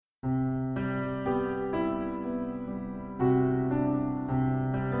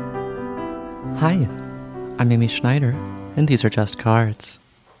Hi, I'm Amy Schneider, and these are Just Cards.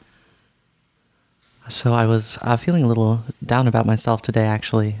 So I was feeling a little down about myself today,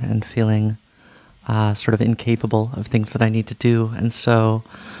 actually, and feeling sort of incapable of things that I need to do. And so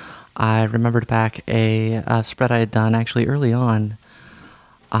I remembered back a spread I had done actually early on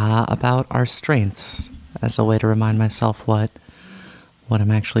about our strengths as a way to remind myself what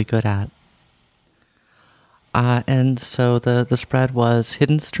I'm actually good at. And so the spread was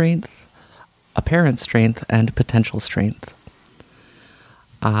hidden strength, apparent strength, and potential strength.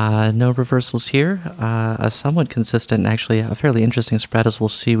 No reversals here. A somewhat consistent, actually a fairly interesting spread, as we'll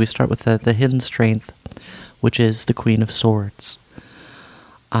see. We start with the hidden strength, which is the Queen of Swords.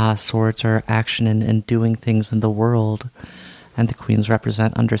 Swords are action and doing things in the world, and the queens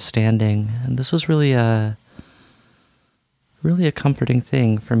represent understanding. And this was really a comforting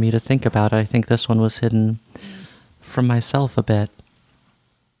thing for me to think about. I think this one was hidden from myself a bit.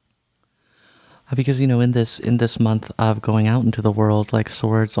 Because, in this month of going out into the world, like,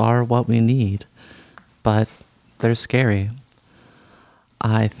 swords are what we need, but they're scary.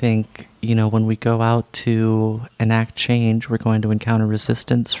 I think, when we go out to enact change, we're going to encounter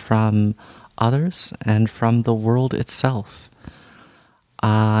resistance from others and from the world itself.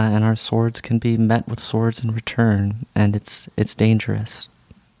 And our swords can be met with swords in return, and it's dangerous.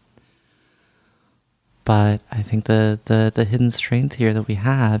 But I think the hidden strength here that we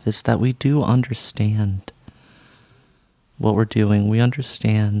have is that we do understand what we're doing. We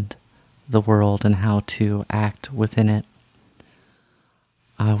understand the world and how to act within it.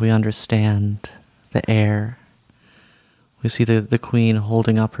 We understand the air. We see the queen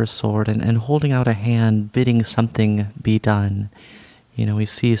holding up her sword and holding out a hand, bidding something be done. We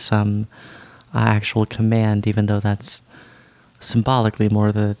see some actual command, even though that's symbolically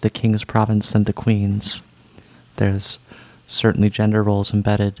more the king's province than the queen's. There's certainly gender roles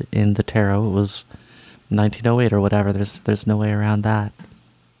embedded in the tarot. It was 1908 or whatever. There's no way around that.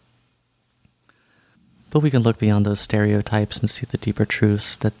 But we can look beyond those stereotypes and see the deeper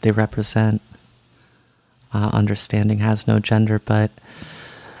truths that they represent. Understanding has no gender, but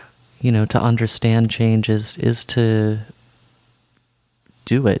to understand change is to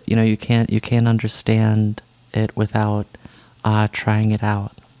do it. You can't understand it without trying it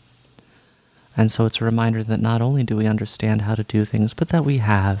out. And so it's a reminder that not only do we understand how to do things, but that we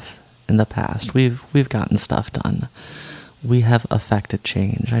have in the past. We've gotten stuff done. We have affected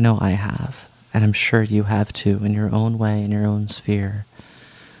change. I know I have, and I'm sure you have too, in your own way, in your own sphere,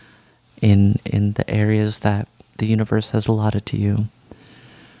 in the areas that the universe has allotted to you.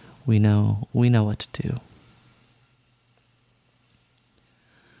 We know what to do.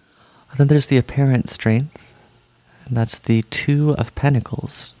 Then there's the apparent strength, and that's the Two of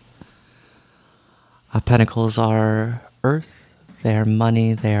Pentacles. Pentacles are earth, they are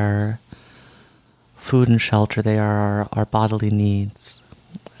money, they are food and shelter, they are our bodily needs.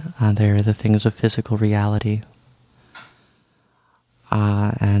 They're the things of physical reality.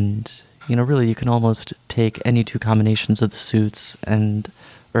 And really you can almost take any two combinations of the suits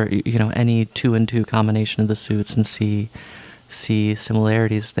or any 2 and 2 combination of the suits and see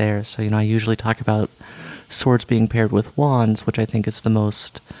similarities there. So, I usually talk about swords being paired with wands, which I think is the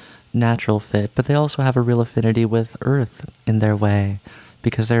most natural fit, but they also have a real affinity with earth in their way,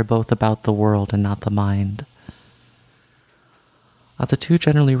 because they're both about the world and not the mind. The 2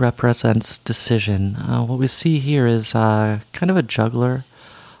 generally represents decision. What we see here is kind of a juggler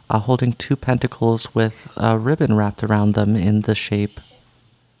holding 2 pentacles with a ribbon wrapped around them in the shape,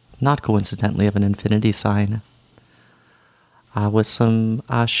 not coincidentally, of an infinity sign. With some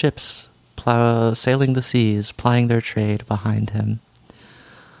ships sailing the seas, plying their trade behind him.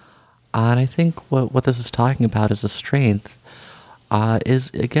 And I think what this is talking about as a strength is,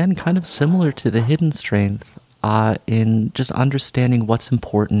 again, kind of similar to the hidden strength in just understanding what's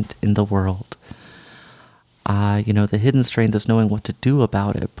important in the world. The hidden strength is knowing what to do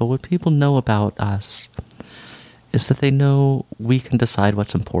about it, but what people know about us is that they know we can decide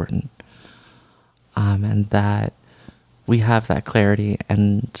what's important, and that we have that clarity,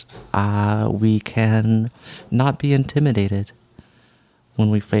 and we can not be intimidated when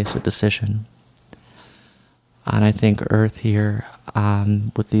we face a decision. And I think Earth here,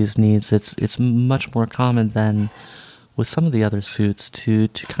 with these needs, it's much more common than with some of the other suits to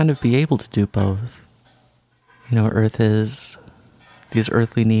kind of be able to do both. Earth is, these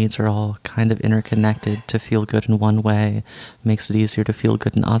earthly needs are all kind of interconnected. To feel good in one way makes it easier to feel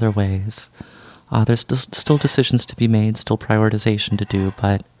good in other ways. There's still decisions to be made, still prioritization to do,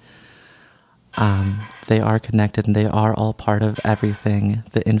 but they are connected and they are all part of everything,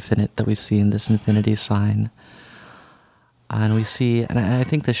 the infinite that we see in this infinity sign. And we see, and I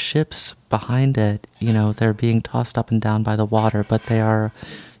think the ships behind it, they're being tossed up and down by the water, but they are,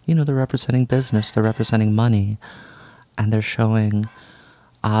 they're representing business, they're representing money, and they're showing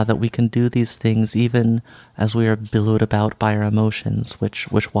that we can do these things even as we are billowed about by our emotions,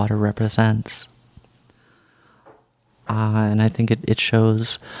 which water represents. And I think it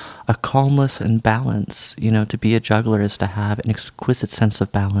shows a calmness and balance. To be a juggler is to have an exquisite sense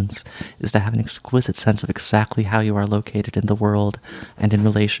of balance, is to have an exquisite sense of exactly how you are located in the world and in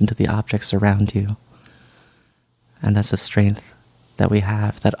relation to the objects around you. And that's a strength that we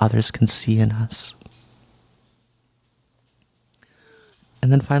have that others can see in us.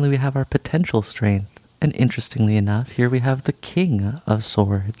 And then finally we have our potential strength. And interestingly enough, here we have the King of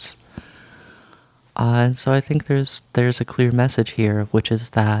Swords. And so I think there's a clear message here, which is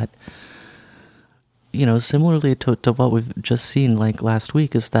that, similarly to what we've just seen like last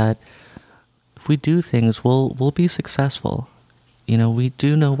week, is that if we do things, we'll be successful. We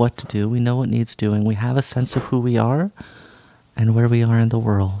do know what to do. We know what needs doing. We have a sense of who we are and where we are in the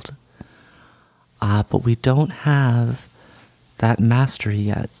world. But we don't have that mastery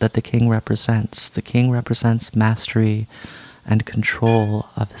yet that the king represents. The king represents mastery and control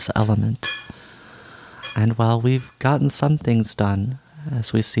of his element. And while we've gotten some things done,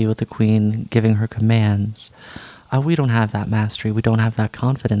 as we see with the queen giving her commands, we don't have that mastery. We don't have that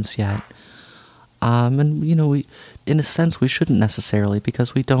confidence yet. And we, in a sense, we shouldn't necessarily,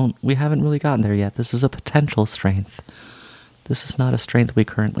 because we haven't really gotten there yet. This is a potential strength. This is not a strength we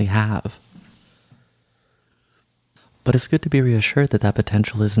currently have. But it's good to be reassured that that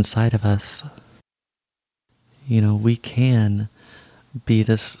potential is inside of us. We can be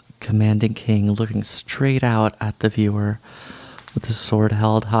this commanding king looking straight out at the viewer with his sword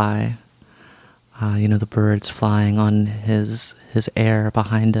held high. The birds flying on his air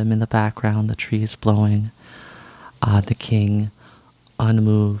behind him in the background, the trees blowing. The king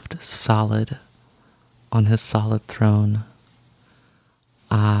unmoved, solid, on his solid throne.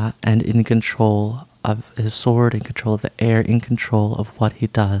 And in control of his sword, in control of the air, in control of what he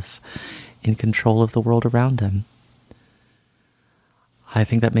does, in control of the world around him. I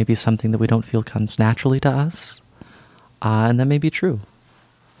think that may be something that we don't feel comes naturally to us, and that may be true.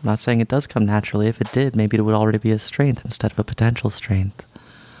 I'm not saying it does come naturally. If it did, maybe it would already be a strength instead of a potential strength.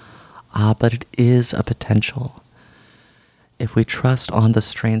 But it is a potential. If we trust on the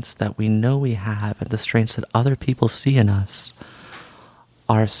strengths that we know we have and the strengths that other people see in us,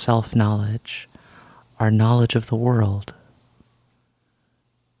 our self-knowledge, our knowledge of the world,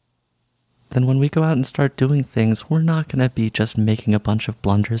 then when we go out and start doing things, we're not going to be just making a bunch of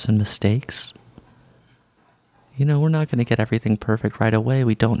blunders and mistakes. We're not going to get everything perfect right away.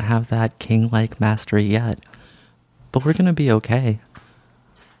 We don't have that king-like mastery yet. But we're going to be okay.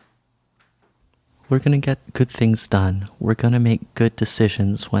 We're going to get good things done. We're going to make good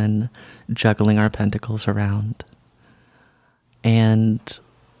decisions when juggling our pentacles around. And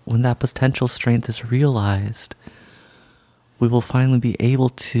when that potential strength is realized, we will finally be able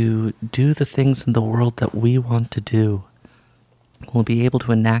to do the things in the world that we want to do. We'll be able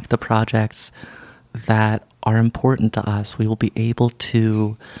to enact the projects that are important to us. We will be able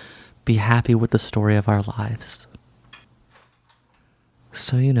to be happy with the story of our lives.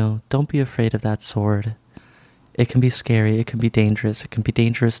 So, don't be afraid of that sword. It can be scary, it can be dangerous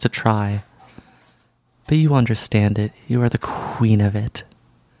to try. But you understand it. You are the queen of it.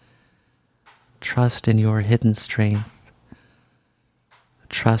 Trust in your hidden strength.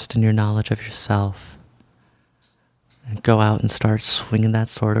 Trust in your knowledge of yourself. And go out and start swinging that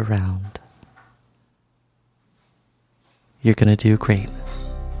sword around. You're going to do great.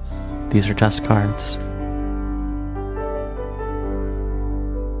 These are just cards.